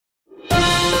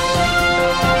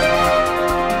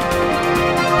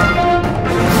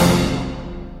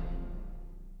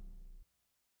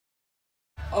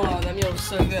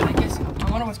so good. I guess I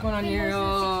wonder what's going on here.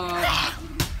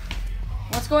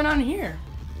 What's going on here?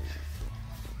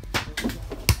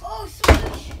 Oh,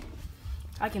 switch.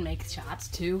 I can make shots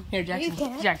too. Here,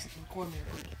 Jackson. Jackson, record me.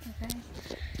 Okay.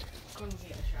 Record me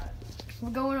a shot.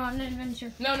 We're going on an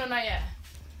adventure. No, not yet.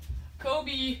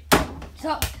 Kobe.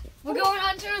 So, we're going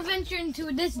on an adventure into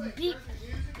this deep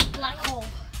black hole.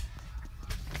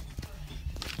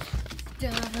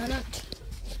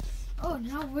 Oh,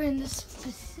 now we're in this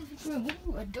specific room.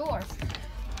 Ooh, a door.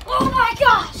 Oh my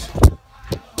gosh!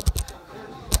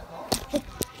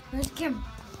 Where's the camera?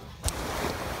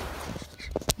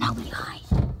 Now we hide.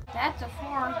 That's a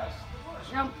far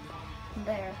jump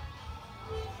there.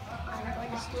 I'm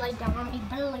going to slide down on me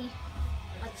belly.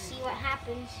 Let's see what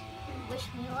happens. Wish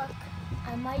me luck.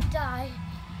 I might die.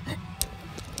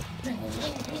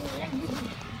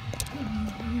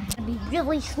 I'll be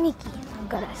really sneaky. I'm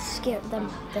gonna scare them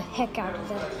the heck out of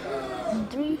them.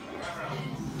 3, 2,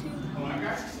 1.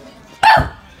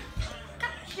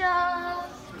 Gotcha!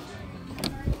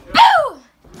 Boo!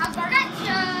 I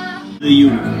gotcha! The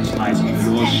universe lies on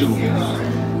your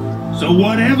shoulders. So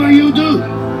whatever you do,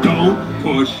 don't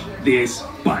push this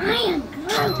button. I am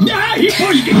Groot. Nah, he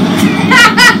pushed it!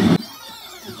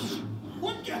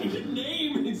 What kind of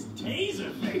name is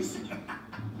Taser Face?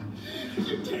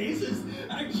 Your tasers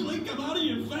actually come out of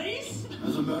your face?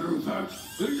 As a matter of fact,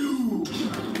 they do.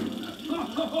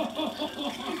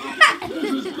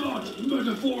 This is not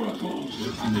metaphorical.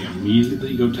 And they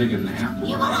immediately go take a nap.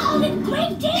 You are all in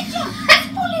great danger. This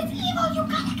bull is evil. You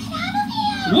gotta get out of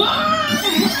here.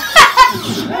 What?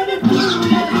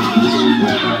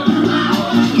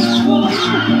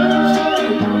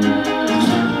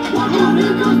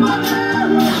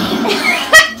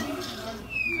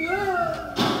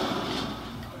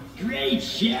 Great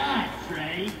shot,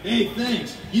 Trey. Hey,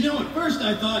 thanks. You know, at first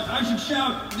I thought I should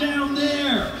shout down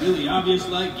there. Really obvious,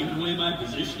 like giving away my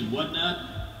position and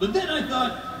whatnot. But then I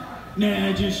thought,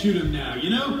 nah, just shoot him now, you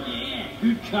know? Yeah,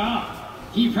 good call.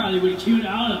 He probably would have killed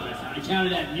all of us on account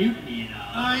of that mutiny and all.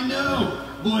 I know.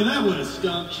 Boy, that would have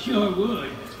stunk. Sure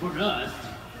would. For us.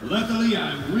 Luckily,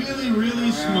 I'm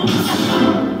really smart.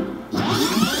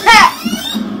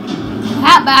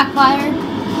 That backfired.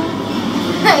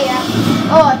 Yeah.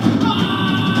 Oh.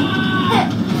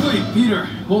 Wait, Peter,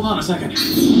 hold on a second.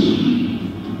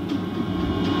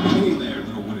 Hey there,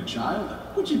 little wooden child.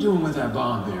 What you doing with that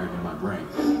bomb there in my brain?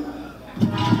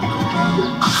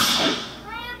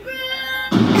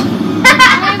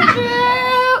 I'm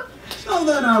Groot. So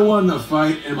then I won the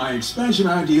fight, and my expansion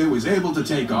idea was able to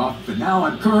take off, but now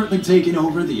I'm currently taking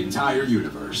over the entire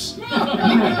universe.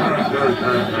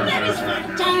 That is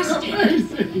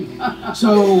fantastic.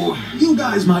 So, you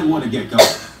guys might want to get going.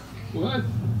 What?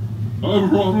 I have a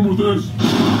problem with this.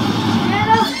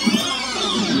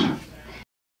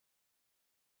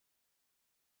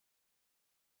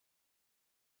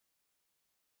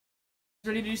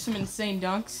 Ready to do some insane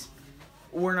dunks?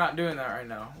 We're not doing that right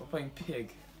now. We're playing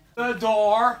pig. The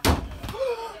door.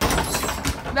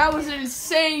 That was an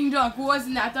insane dunk.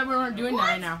 Wasn't that? I thought we weren't doing that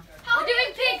right now. We're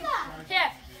doing pig.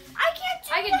 Yeah.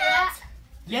 I can do that.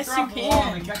 Yes, throw you off the wall and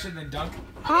can. then catch it and then dunk.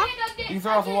 Huh? You can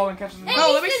throw off the wall and catch it and then No,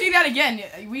 dunk. let me see that again.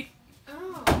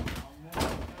 Oh.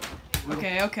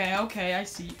 Okay, I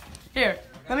see. Here,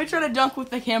 let me try to dunk with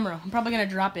the camera. I'm probably gonna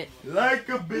drop it. Like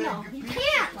a big You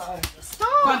can't. Come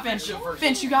Stop. on, Finch.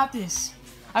 Finch, you got this.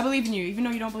 I believe in you, even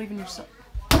though you don't believe in yourself.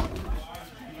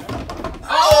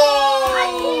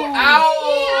 Oh!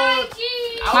 Ow!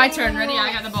 My turn. Ready?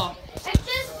 I got the ball.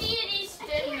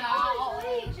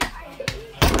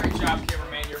 Great job,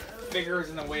 cameraman. Your finger is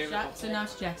in the way of it. Shot. So now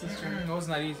it's Jackson's turn. It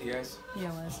wasn't that easy, guys. Yeah,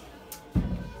 it was.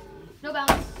 No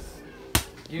bounce.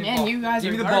 Give me the Man, ball. you guys Give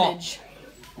are me the ball. garbage.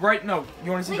 Right? No.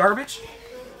 You want to see garbage?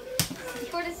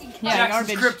 Yeah,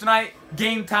 Jackson's garbage. kryptonite.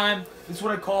 Game time. This is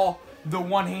what I call the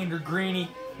one-hander greenie.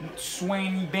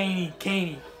 Swainy, Bainy,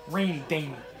 Caney, Rainy,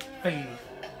 Daney, Faney,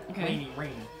 Okay.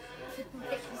 Rainy.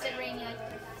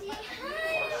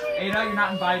 Ada, you're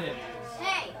not invited.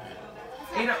 Hey.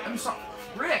 Ada, I'm sorry.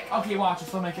 Rick! Okay, watch, I'll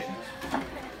still make it.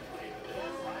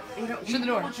 Ada, Shut the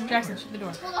door. Jackson, shut the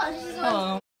door. Hold on. This is what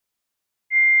Hello.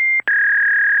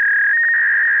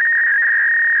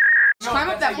 Climb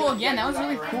up that pole again. That was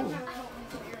really cool.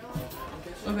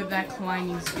 Look at that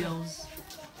climbing skills.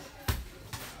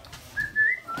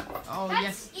 Oh,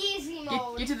 yes. easy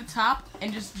mode. Get to the top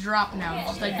and just drop now.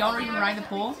 Just like don't even ride the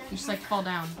pole. You just like fall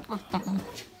down.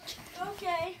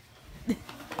 Okay.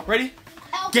 Ready?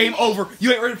 Game over.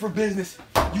 You ain't ready for business.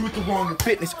 You with the wrong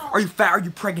fitness. Are you fat? Are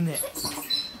you pregnant?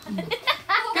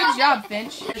 Good job,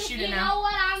 Finch. Shoot it You now. know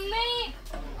what I mean?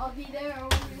 I'll be there.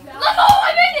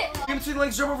 I made it! Give him 2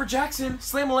 legs, jump over Jackson.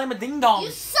 Slam a lamb a ding dong.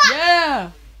 You suck!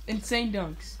 Yeah! Insane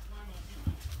dunks.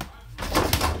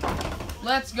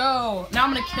 Let's go. Now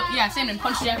I'm gonna kill. Yeah, Sam and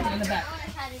punch Jackson in the back.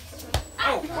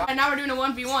 Oh. And now we're doing a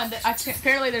 1v1.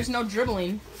 Apparently, there's no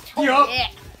dribbling. Yup. Yeah.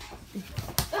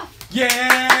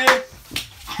 Yeah.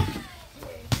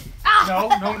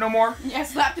 No more. Yeah,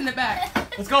 slapped in the back.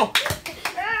 Let's go.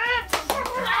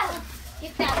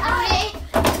 Get that booty!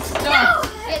 Stop.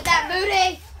 Get that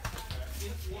booty!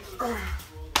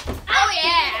 Oh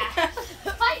yeah!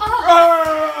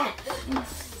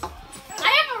 I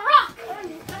have a rock!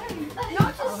 No,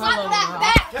 just slap that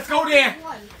back! Let's go, Dan.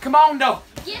 Come on, though.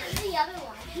 Get the other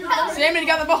one. Salmon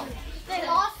got the ball. They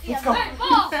lost the Let's other go. one.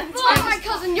 Ball! Oh my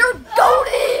cousin, you're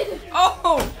goated!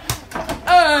 Oh!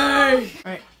 Hey!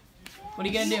 Alright. What are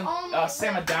you gonna do?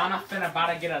 Sam Madonna finna about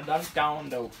to get a dunk down,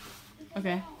 though.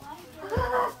 Okay.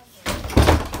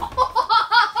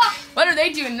 What are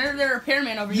they doing? They're a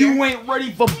repairman over here. You ain't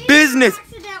ready for business.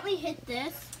 Accidentally hit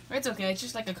this. It's okay. It's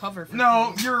just like a cover. For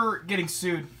No, you're getting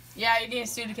sued. Yeah, you're getting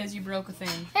sued because you broke a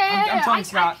thing. I'm telling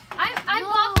Scott. I'm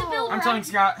Bob the Builder. I'm telling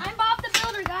Scott. I'm Bob the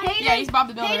Builder, guys. Yeah, he's Bob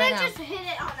the Builder right now. just hit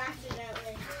it on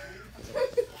accidentally.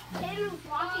 Hayden was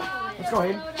walking on it. Let's go,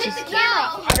 Hayden. Hit the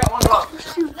camera. I got 1 glove.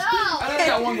 No. I only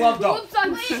got 1 glove, though. Oops,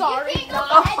 I'm sorry.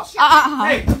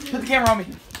 Hey, put the camera on me.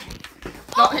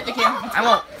 Don't hit the camera.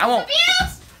 I won't.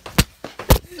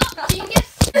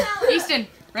 Easton,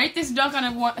 rate this dunk on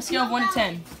a scale of 1 to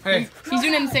 10. Hey, He's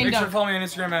doing an insane make sure to dunk. follow me on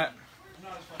Instagram at.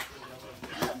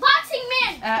 Boxing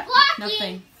man. Blocky.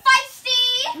 Nothing.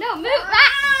 Feisty. No, move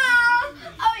back.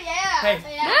 Oh yeah. Hey,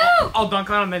 Move. I'll dunk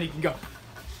on him, then you can go.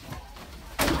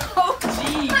 Oh,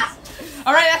 jeez.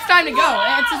 All right, that's time to go.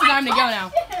 It's just time to go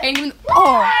now. And even.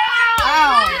 Oh.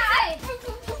 Ow.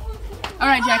 All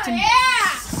right, Jackson. Yeah.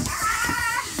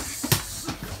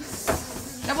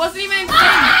 That wasn't even insane.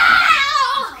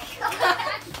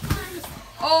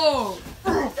 Oh.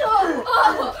 That's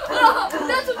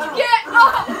what you get.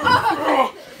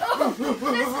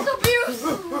 This is abuse.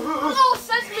 Oh,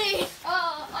 sesame.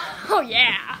 Oh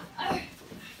yeah.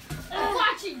 I'm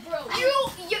watching, bro. You.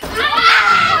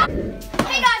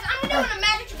 Hey guys, I'm doing a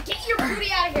magic trick. Get your booty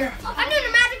out of here. I'm doing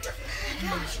a magic trick.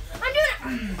 I'm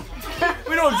doing.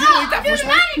 We don't do like that I'm doing first a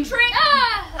one. magic trick.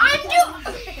 I'm doing.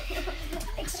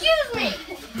 Excuse me.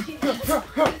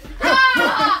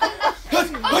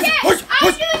 Okay,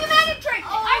 I'm doing a magic trick.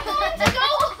 I'm going to go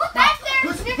back there.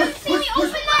 You're going to see me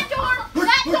open that door.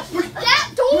 That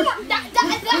door.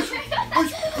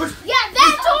 Yeah,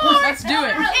 that door. Let's do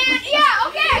it. And yeah,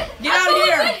 okay. Get out of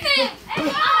here.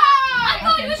 I'm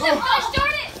going with them. Flush,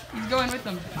 darn it. He's going with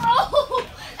them. Oh,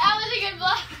 that was a good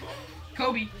block.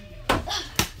 Kobe.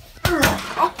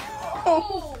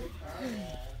 Oh.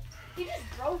 You just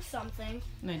broke something.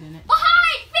 No, I didn't.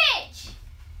 Behind, bitch!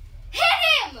 Hit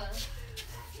him!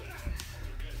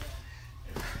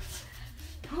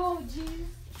 Oh, jeez.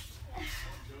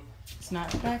 It's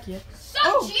not back yet. So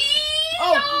Oh. jeez!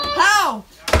 Oh, how?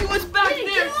 He was back Did he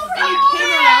there, get and over he there?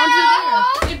 came around to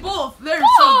there. They both. They're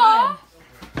so good.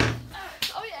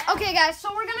 Oh, yeah. Okay, guys,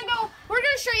 so we're gonna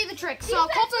show you the trick. So,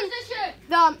 Colton,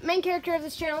 the main character of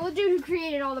this channel, the dude who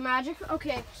created all the magic.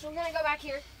 Okay, so we're gonna go back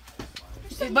here.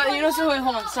 But you know, so wait,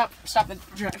 hold on, stop the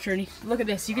journey. Look at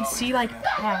this. You can see like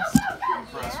past.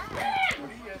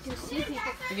 You can see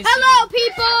Hello,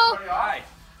 people! Hi.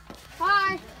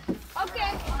 Hi.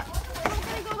 Okay, so we're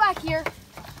gonna go back here.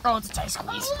 Oh, it's a tight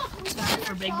squeeze. It's not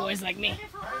for big boys like me.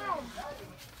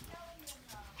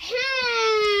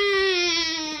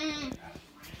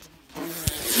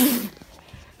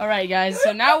 All right, guys.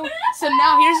 So now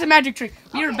here's the magic trick.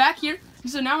 We are back here.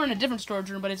 So now we're in a different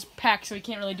storage room, but it's packed, so we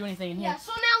can't really do anything in here. Yeah,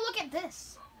 so now look at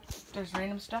this. There's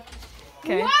random stuff.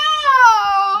 Okay.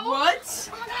 Wow! What?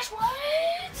 Oh my gosh,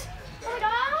 what? Oh my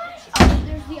gosh. Oh,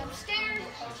 there's the upstairs.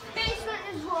 Basement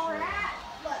is where we're at.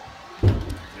 Look.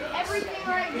 Everything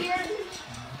right here.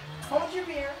 Hold your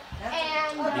beer.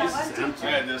 And I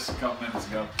had this a couple minutes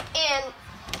ago.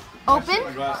 open.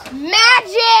 My glasses.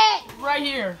 Magic! Right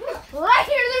here. Right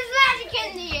here, there's magic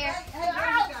in the air.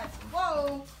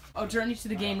 Whoa. Oh, journey to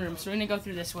the game room. So we're gonna go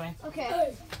through this way.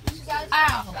 Okay. You guys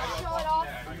Ow. show it off.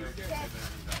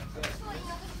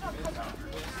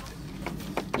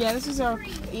 Yeah, this is our.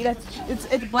 It's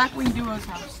Blackwing Duo's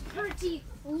house. Pretty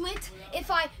lit.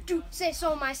 If I do say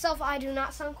so myself, I do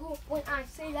not sound cool when I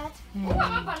say that.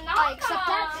 I accept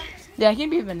that. Yeah, it can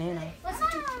be a banana. Let's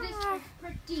do this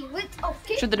pretty lit.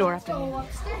 Okay. Shut the door after Go me.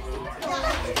 upstairs.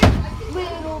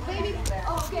 Little baby.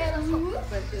 Okay, let's go.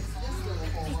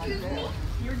 Excuse me.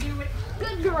 You're doing.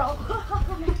 Good girl.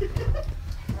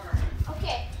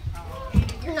 Okay.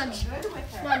 Nudge. Nudge.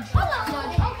 Nudge.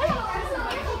 Okay.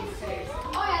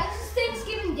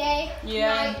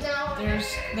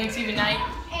 Thanksgiving night.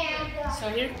 And So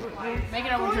here we're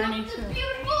making our journey to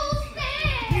beautiful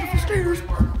stairs.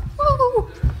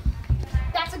 Woo!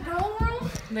 That's a girl room.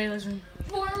 Layla's room.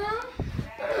 Boy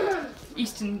room.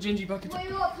 Easton Gingy Bucket.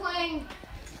 Layla playing.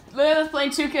 Layla's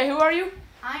playing 2K. Who are you?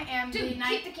 I am Dude, the keep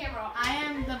night. the camera off. I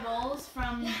am the Bulls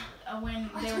from when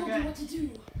they were good. to do.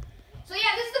 So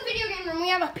yeah, this is the video game room. We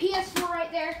have a PS4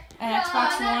 right there. An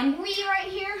Xbox One. Wii right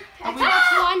here. A Wii.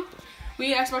 Xbox One.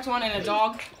 We Xbox One and a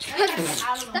dog.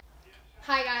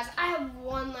 Hi guys, I have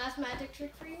one last magic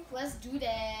trick for you. Let's do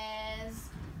this.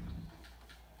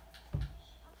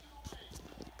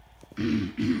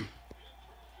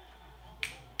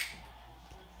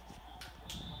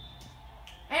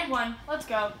 And one. Let's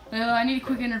go. Layla, I need a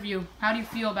quick interview. How do you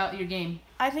feel about your game?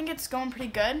 I think it's going pretty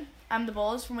good. I'm the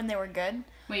Bulls from when they were good.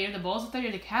 Wait, you're the Bulls? I thought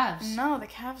you're the Cavs. No, the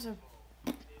Cavs are.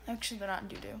 Actually, they're not in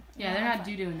doo-doo. Yeah, they're not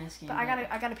doo-doo in this game. But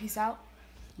I gotta peace out.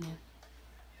 Yeah.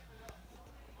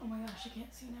 Oh my gosh, I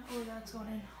can't see now. Oh, that's going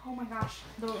in. Oh my gosh.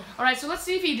 Alright, so let's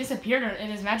see if he disappeared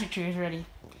in his magic trick already.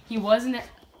 He wasn't.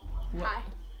 Hi.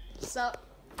 Sup?